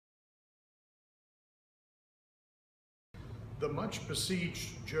The much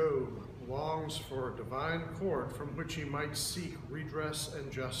besieged Job longs for a divine court from which he might seek redress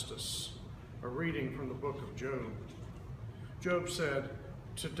and justice. A reading from the book of Job. Job said,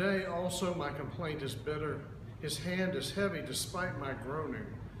 "Today also my complaint is bitter. His hand is heavy despite my groaning.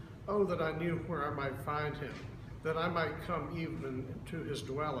 Oh, that I knew where I might find him, that I might come even to his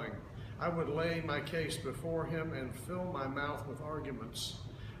dwelling. I would lay my case before him and fill my mouth with arguments.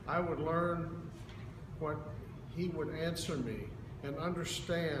 I would learn what he would answer me and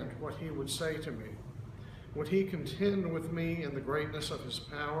understand what he would say to me. Would he contend with me in the greatness of his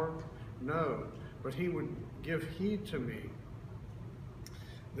power? No, but he would give heed to me.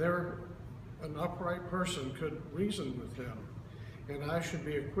 There an upright person could reason with him, and I should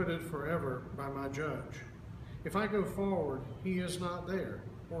be acquitted forever by my judge. If I go forward, he is not there,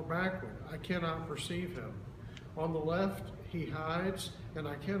 or backward, I cannot perceive him. On the left he hides, and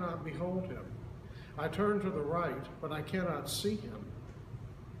I cannot behold him. I turn to the right, but I cannot see him.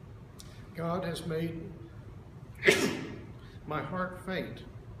 God has made my heart faint.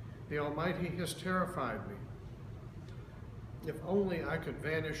 The Almighty has terrified me. If only I could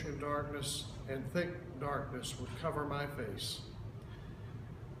vanish in darkness, and thick darkness would cover my face.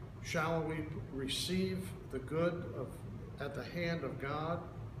 Shall we receive the good at the hand of God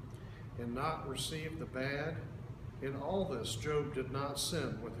and not receive the bad? In all this, Job did not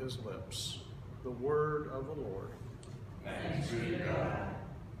sin with his lips. The word of the Lord. Thanks be to God.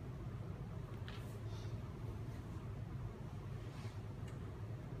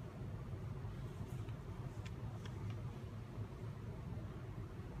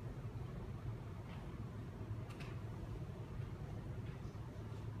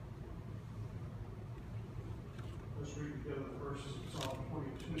 Let's read together the verses of Psalm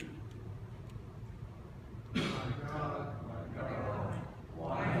 22. My God,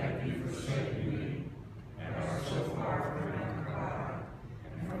 Why have you forsaken me, and are so far from your cry,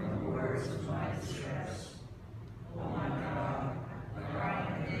 and from the words of my distress? O my God, I cry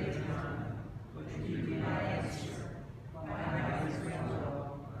in the daytime, but you do not answer. My night is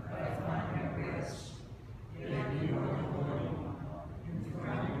well, but I find no rest. Yet you are the Holy One,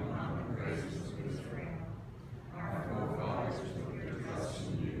 enthroned on the praises of Israel. Our forefathers put their trust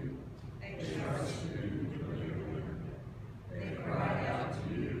in you. They trusted you to deliver them. They cried out to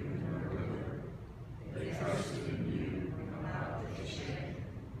you and were delivered. They trusted in you and come out with shame.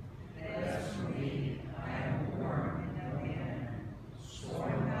 But as for me, I am worn and no man,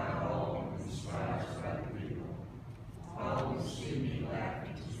 scorned by all and despised by the people. All who see me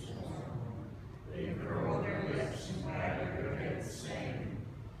laughing to scorn. They curl their lips and wag their heads, saying,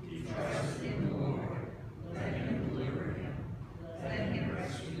 He trusted in the Lord. Let him deliver him. Let him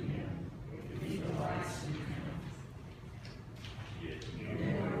rescue him, if he delights in him. Yet you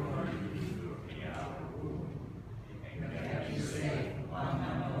Lord, you took me out of the womb, and kept me safe upon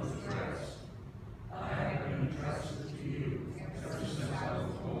my mother's breast. I have been entrusted to you ever since I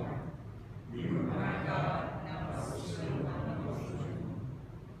was born. You are my God, I was still in my mother's womb.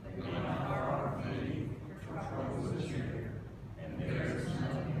 But now my heart beating, for trouble is near, and there is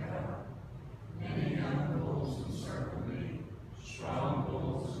none help. Many young bulls encircle me, strong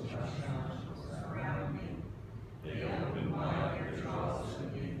bulls of Bashan surround me. They open wide their jaws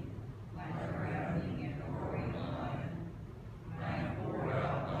at me, like a ravening and roaring lion. I am poured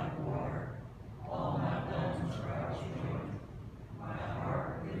out like water, all my bones are out of joint. My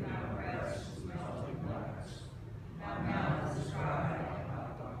heart within my breast is melted wax. My mouth is dry like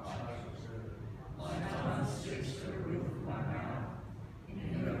hot boxes. My tongue sticks to the roof of my mouth.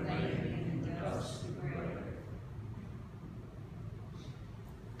 You have laid me in the dust of the grave.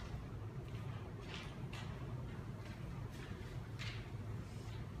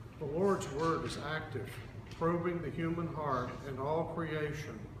 the Lord's word is active, probing the human heart and all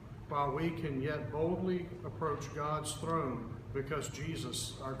creation, while we can yet boldly approach God's throne because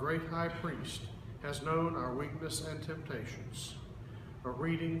Jesus, our great high priest, has known our weakness and temptations. A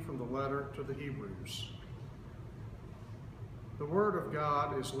reading from the letter to the Hebrews. The word of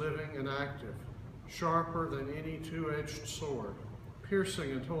God is living and active, sharper than any two-edged sword,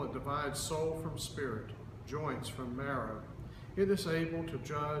 piercing until it divides soul from spirit, joints from marrow. It is able to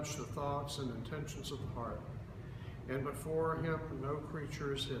judge the thoughts and intentions of the heart. And before him no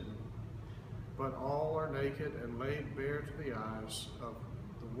creature is hidden, but all are naked and laid bare to the eyes of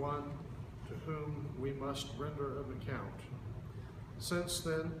the one to whom we must render an account. Since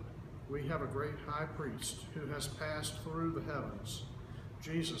then, we have a great high priest who has passed through the heavens,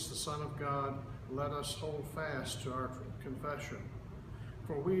 Jesus, the Son of God. Let us hold fast to our confession.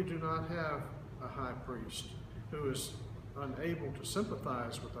 For we do not have a high priest who is unable to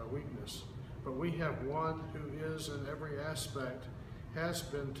sympathize with our weakness, but we have one who is in every aspect, has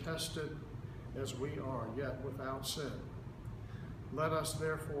been tested as we are, yet without sin. Let us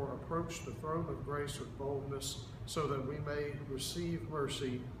therefore approach the throne of grace with boldness, so that we may receive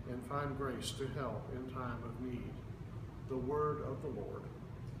mercy and find grace to help in time of need. The word of the Lord.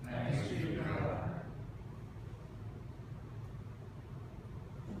 Thanks be to God.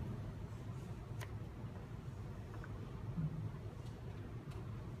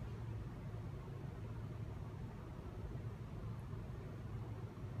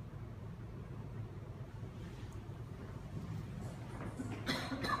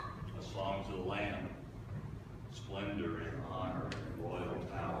 A song to the Lamb. Splendor and honor and royal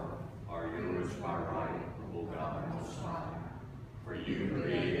power are yours by right, O God Most High. For you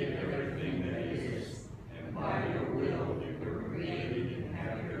created everything that is, and by your will you were created and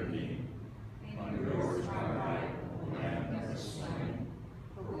have their being. And yours by right, O Lamb that was slain.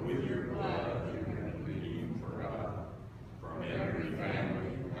 For with your blood you have redeemed for God, from every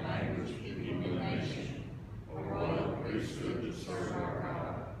family, language, people, and nation, a royal priesthood to serve our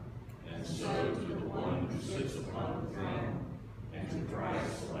God. And so to the one who sits upon the throne, and to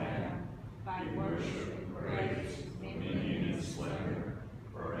Christ the Lamb, be worship, praise, dominion, and splendor,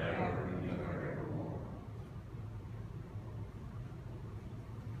 forever and forevermore.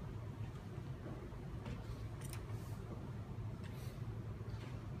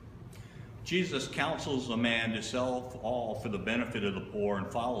 Jesus counsels a man to sell all for the benefit of the poor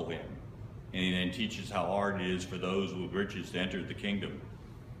and follow him. And he then teaches how hard it is for those with riches to enter the kingdom.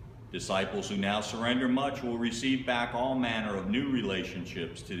 Disciples who now surrender much will receive back all manner of new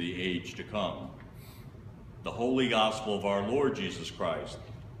relationships to the age to come. The Holy Gospel of our Lord Jesus Christ,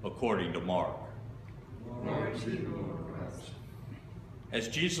 according to Mark. Glory to you, Lord Christ. As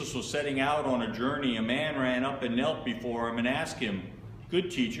Jesus was setting out on a journey, a man ran up and knelt before him and asked him, "Good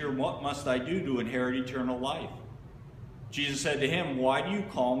teacher, what must I do to inherit eternal life?" Jesus said to him, "Why do you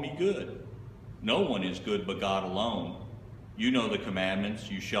call me good? No one is good but God alone. You know the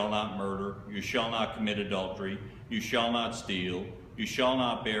commandments: you shall not murder, you shall not commit adultery, you shall not steal, you shall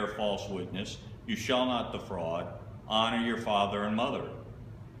not bear false witness, you shall not defraud, honor your father and mother."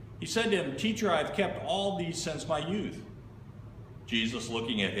 He said to him, "Teacher, I have kept all these since my youth." Jesus,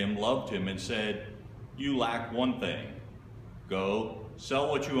 looking at him, loved him and said, "You lack one thing. Go, sell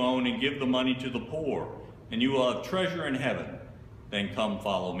what you own and give the money to the poor, and you will have treasure in heaven. Then come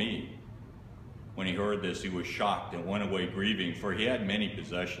follow me." When he heard this, he was shocked and went away grieving, for he had many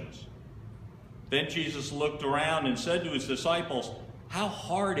possessions. Then Jesus looked around and said to his disciples, "How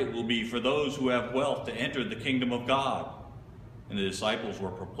hard it will be for those who have wealth to enter the kingdom of God." And the disciples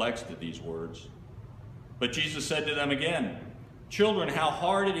were perplexed at these words. But Jesus said to them again, "Children, how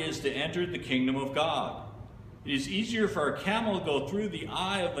hard it is to enter the kingdom of God. It is easier for a camel to go through the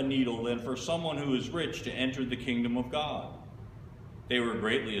eye of a needle than for someone who is rich to enter the kingdom of God." They were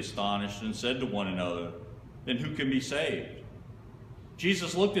greatly astonished and said to one another, "Then who can be saved?"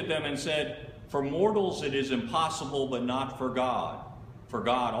 Jesus looked at them and said, "For mortals it is impossible, but not for God. For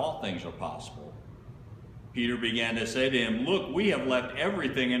God all things are possible." Peter began to say to him, "Look, we have left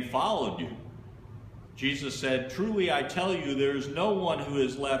everything and followed you." Jesus said, "Truly I tell you, there is no one who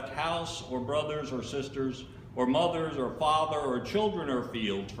has left house or brothers or sisters or mothers or father or children or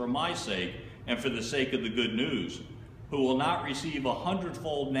fields for my sake and for the sake of the good news, who will not receive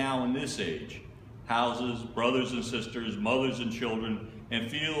 100-fold now in this age, houses, brothers and sisters, mothers and children, and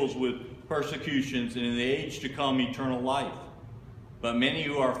fields with persecutions, and in the age to come eternal life. But many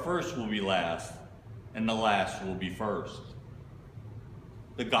who are first will be last, and the last will be first."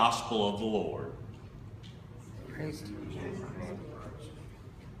 The Gospel of the Lord. Praise to you, Jesus.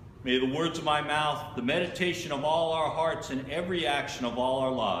 May the words of my mouth, the meditation of all our hearts, and every action of all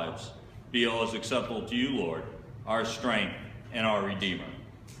our lives be always acceptable to you, Lord, our strength and our Redeemer.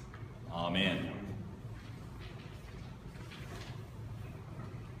 Amen.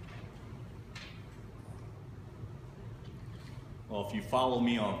 Well, if you follow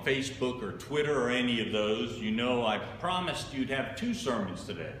me on Facebook or Twitter or any of those, you know I promised you'd have 2 sermons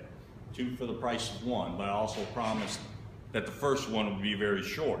today. 2 for the price of 1, but I also promised that the first one would be very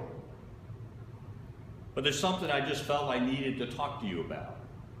short. But there's something I just felt I needed to talk to you about.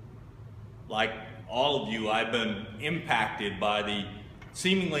 Like all of you, I've been impacted by the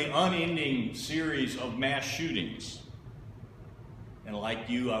seemingly unending series of mass shootings. And like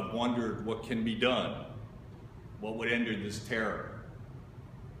you, I've wondered what can be done. What would end this terror?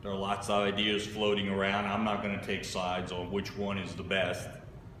 There are lots of ideas floating around. I'm not going to take sides on which one is the best.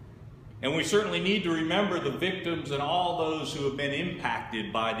 And we certainly need to remember the victims and all those who have been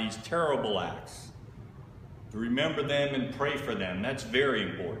impacted by these terrible acts. To remember them and pray for them, that's very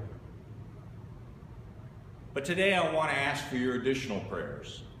important. But today I want to ask for your additional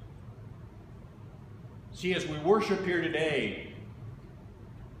prayers. See, as we worship here today,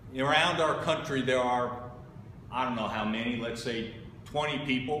 around our country there are, I don't know how many, let's say 20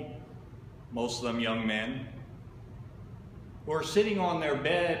 people, most of them young men, who are sitting on their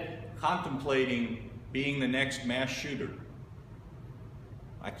bed contemplating being the next mass shooter.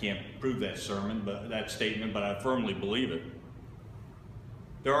 I can't prove that statement, but I firmly believe it.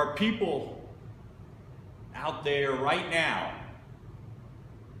 There are people out there right now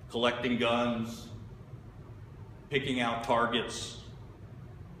collecting guns, picking out targets,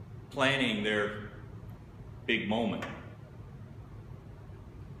 planning their big moment.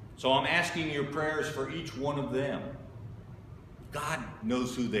 So I'm asking your prayers for each one of them. God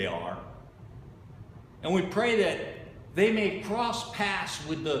knows who they are. And we pray that they may cross paths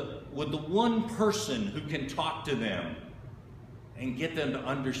with the one person who can talk to them and get them to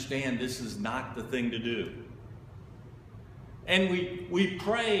understand this is not the thing to do. And we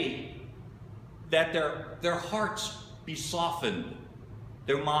pray that their hearts be softened,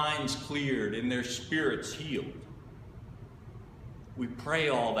 their minds cleared, and their spirits healed. We pray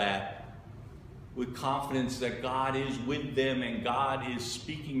all that with confidence that God is with them and God is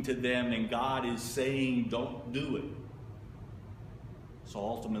speaking to them and God is saying, don't do it. So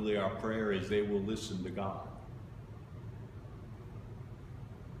ultimately our prayer is they will listen to God.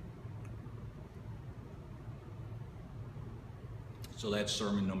 So that's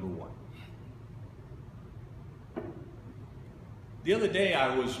sermon number 1. The other day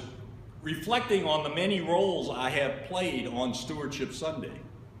I was reflecting on the many roles I have played on Stewardship Sunday.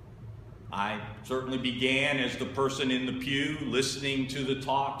 I certainly began as the person in the pew, listening to the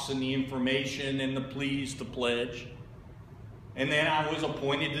talks and the information and the pleas to pledge. And then I was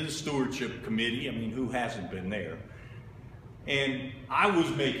appointed to the Stewardship Committee. I mean, who hasn't been there? And I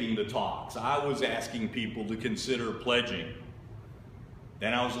was making the talks. I was asking people to consider pledging.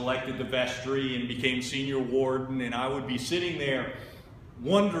 Then I was elected to vestry and became senior warden, and I would be sitting there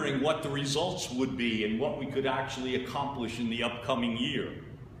wondering what the results would be and what we could actually accomplish in the upcoming year.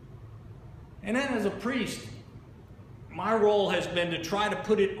 And then as a priest, my role has been to try to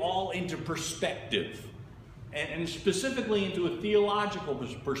put it all into perspective, and specifically into a theological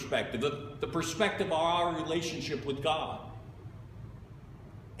perspective, the perspective of our relationship with God.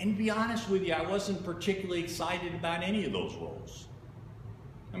 And to be honest with you, I wasn't particularly excited about any of those roles.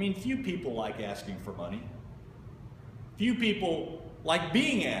 I mean, few people like asking for money. Few people like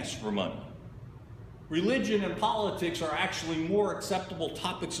being asked for money. Religion and politics are actually more acceptable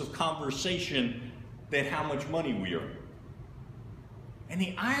topics of conversation than how much money we earn. And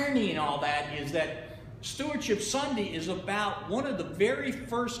the irony in all that is that Stewardship Sunday is about one of the very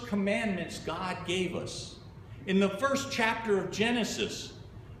first commandments God gave us. In the first chapter of Genesis,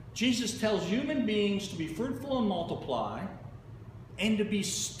 Jesus tells human beings to be fruitful and multiply, and to be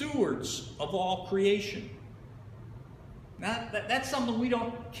stewards of all creation. Now, that's something we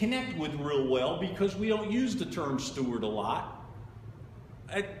don't connect with real well because we don't use the term steward a lot.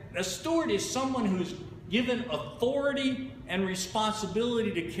 A steward is someone who's given authority and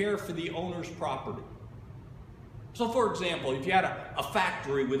responsibility to care for the owner's property. So for example, if you had a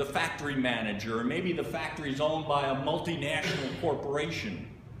factory with a factory manager, or maybe the factory is owned by a multinational corporation,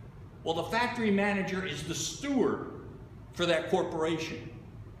 well, the factory manager is the steward for that corporation.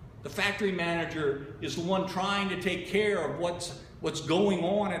 The factory manager is the one trying to take care of what's going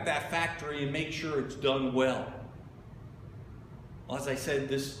on at that factory and make sure it's done well. Well, as I said,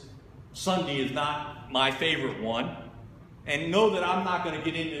 this Sunday is not my favorite one. And know that I'm not going to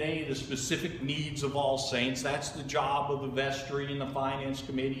get into any of the specific needs of All Saints. That's the job of the vestry and the finance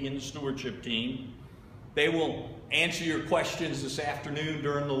committee and the stewardship team. They will answer your questions this afternoon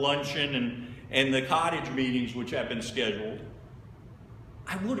during the luncheon and the cottage meetings which have been scheduled.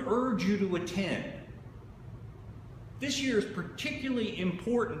 I would urge you to attend. This year is particularly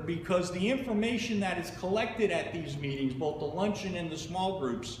important because the information that is collected at these meetings, both the luncheon and the small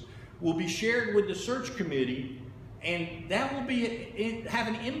groups, will be shared with the search committee, and that will have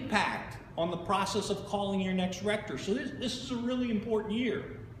an impact on the process of calling your next rector. So this is a really important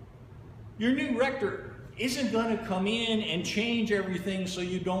year. Your new rector isn't going to come in and change everything so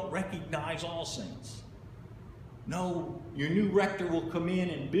you don't recognize All Saints. No, your new rector will come in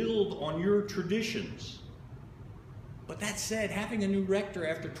and build on your traditions. But that said, having a new rector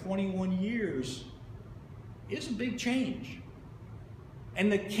after 21 years is a big change.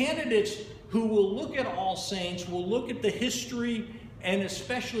 And the candidates who will look at All Saints will look at the history, and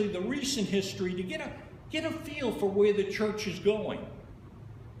especially the recent history, to get a feel for where the church is going.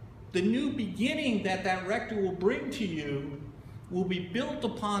 The new beginning that rector will bring to you will be built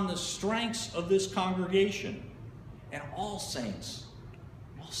upon the strengths of this congregation. And All Saints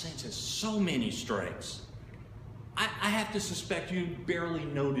has so many strengths. I have to suspect you barely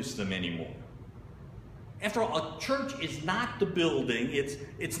notice them anymore. After all, a church is not the building,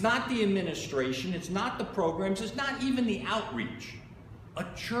 it's not the administration, it's not the programs, it's not even the outreach. A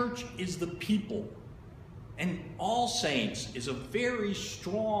church is the people. And All Saints is a very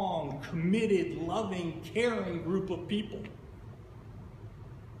strong, committed, loving, caring group of people.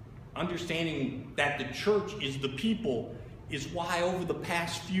 Understanding that the church is the people is why over the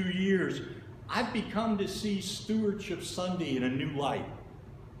past few years I've become to see Stewardship Sunday in a new light.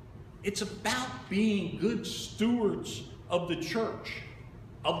 It's about being good stewards of the church,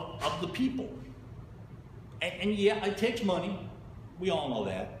 of the people. And yeah, it takes money. We all know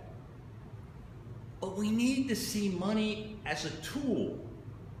that. But we need to see money as a tool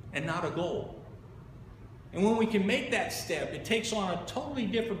and not a goal. And when we can make that step, it takes on a totally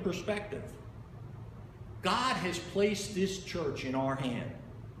different perspective. God has placed this church in our hand.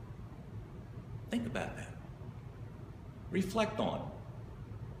 Think about that. Reflect on it.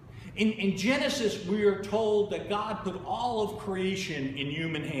 In Genesis, we are told that God put all of creation in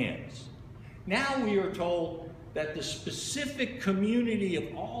human hands. Now we are told that the specific community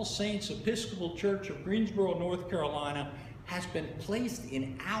of All Saints Episcopal Church of Greensboro, North Carolina, has been placed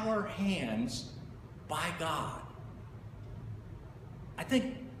in our hands by God. I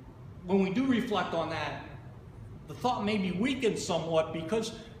think when we do reflect on that, the thought may be weakened somewhat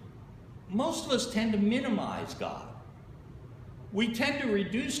because most of us tend to minimize God. We tend to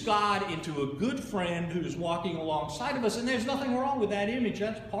reduce God into a good friend who's walking alongside of us, and there's nothing wrong with that image.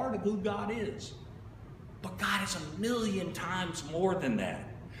 That's part of who God is. But God is a million times more than that.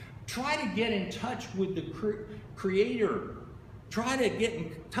 Try to get in touch with the Creator. Try to get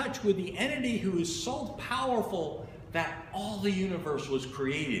in touch with the entity who is so powerful that all the universe was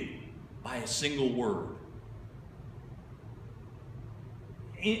created by a single word.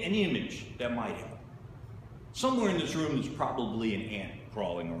 An image that might help. Somewhere in this room there's probably an ant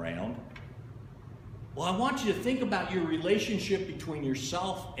crawling around. Well, I want you to think about your relationship between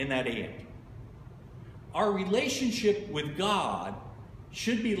yourself and that ant. Our relationship with God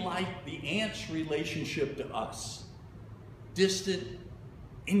should be like the ant's relationship to us. Distant,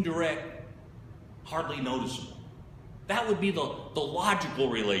 indirect, hardly noticeable. That would be the logical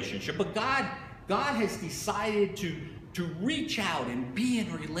relationship. But God has decided to reach out and be in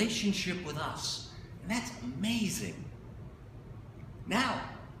relationship with us. And that's amazing. Now,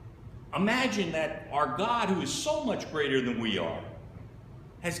 imagine that our God, who is so much greater than we are,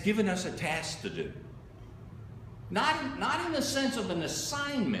 has given us a task to do. Not in the sense of an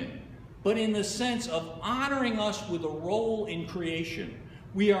assignment, but in the sense of honoring us with a role in creation.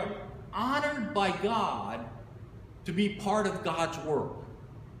 We are honored by God to be part of God's work.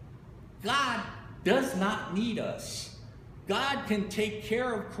 God does not need us. God can take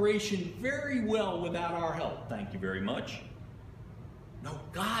care of creation very well without our help. Thank you very much. No,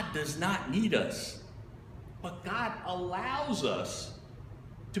 God does not need us. But God allows us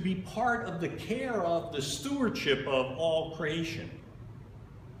to be part of the care of the stewardship of all creation.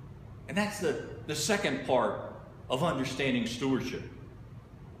 And that's the second part of understanding stewardship.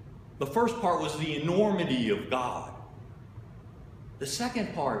 The first part was the enormity of God. The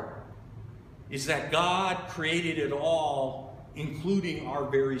second part is that God created it all, including our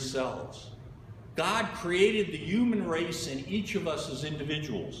very selves. God created the human race and each of us as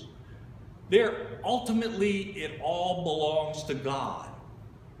individuals. Ultimately, it all belongs to God.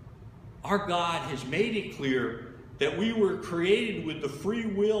 Our God has made it clear that we were created with the free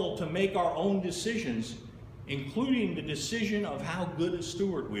will to make our own decisions, including the decision of how good a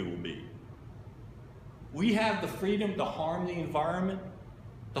steward we will be. We have the freedom to harm the environment,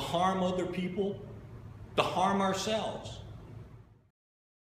 to harm other people, to harm ourselves.